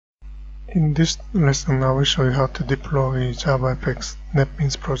In this lesson, I will show you how to deploy JavaFX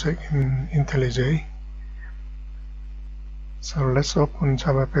NetBeans project in IntelliJ. So let's open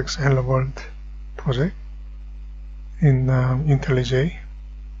JavaFX Hello World project in IntelliJ.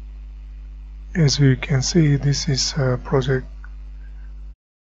 As you can see, this is a project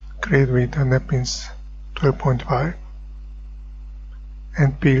created with NetBeans 12.5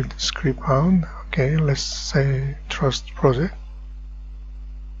 and build script bound. Okay, let's say trust project.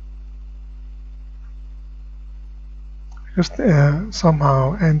 Because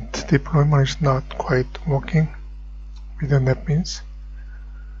somehow Ant deployment is not quite working with the NetBeans,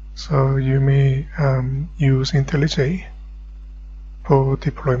 so you may use IntelliJ for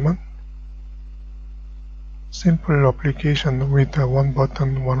deployment. Simple application with one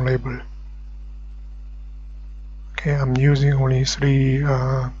button, one label. Okay, I'm using only 3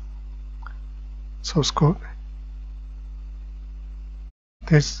 source code.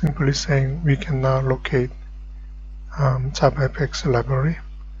 This is simply saying we can now locate JavaFX library.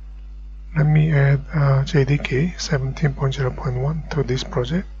 Let me add JDK 17.0.1 to this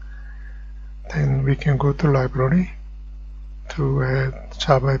project. Then we can go to library to add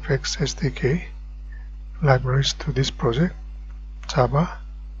JavaFX SDK libraries to this project, Java.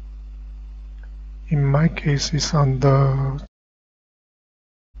 In my case, it's on the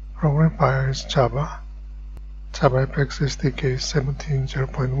program files Java, JavaFX SDK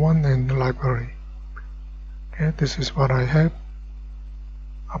 17.0.1 and library. Okay, this is what I have.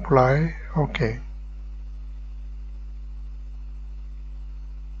 Apply. OK.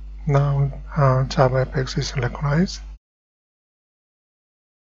 Now JavaFX is recognized.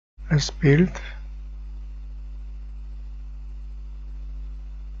 Let's build.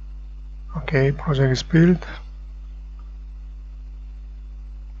 Okay, project is built.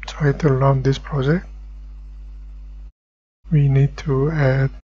 Try to run this project. We need to add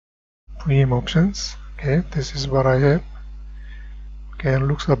VM options. Okay, this is what I have. Okay, it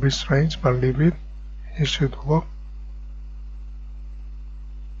looks a bit strange, but leave it. It should work.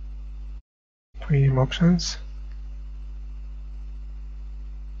 VM options.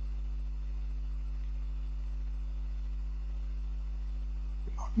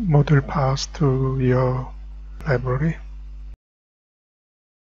 Module path to your library.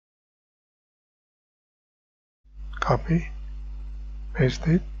 Copy. Paste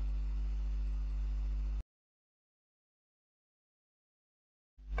it.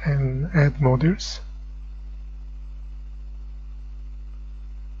 Then add modules.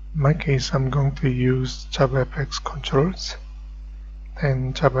 In my case, I'm going to use JavaFX controls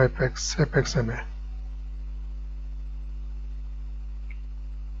and JavaFX FXML.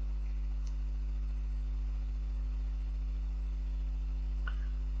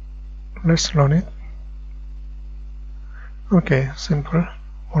 Let's run it. Okay, simple.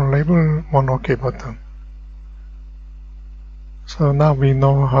 One label, one OK button. So now we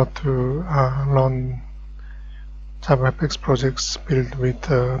know how to run JavaFX projects built with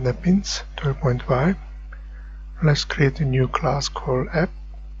NetBeans 12.5. Let's create a new class called app.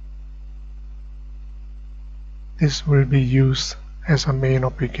 This will be used as a main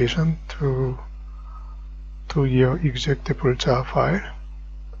application to your executable Java file.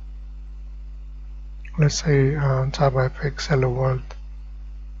 Let's say JavaFX Hello World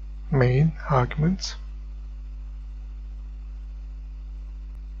main arguments.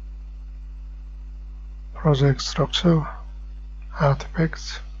 Project structure,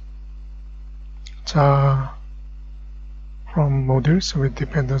 artifacts, Java from modules with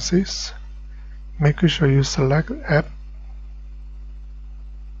dependencies. Make sure you select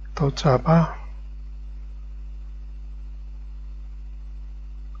app.java.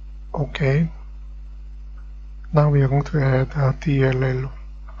 OK. Now we are going to add DLL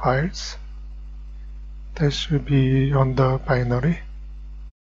files. That should be on the binary.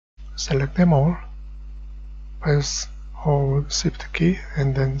 Select them all. Press hold Shift key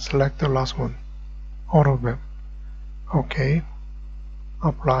and then select the last one. All of them. OK.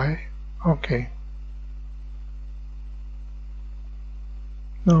 Apply. OK.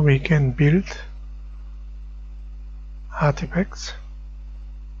 Now we can build artifacts.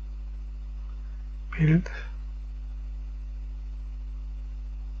 Build.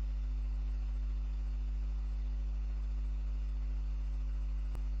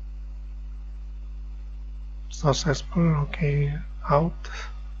 Successful. Okay, out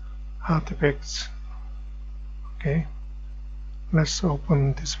artifacts. Okay, let's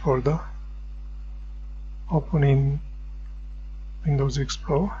open this folder. Open in Windows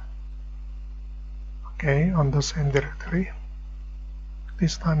Explorer. Okay, on the same directory.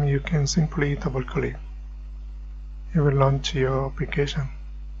 This time you can simply double click. It will launch your application.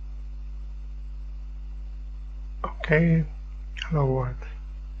 Okay, hello world.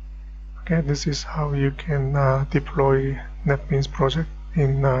 Okay, this is how you can deploy NetBeans project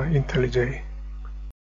in IntelliJ.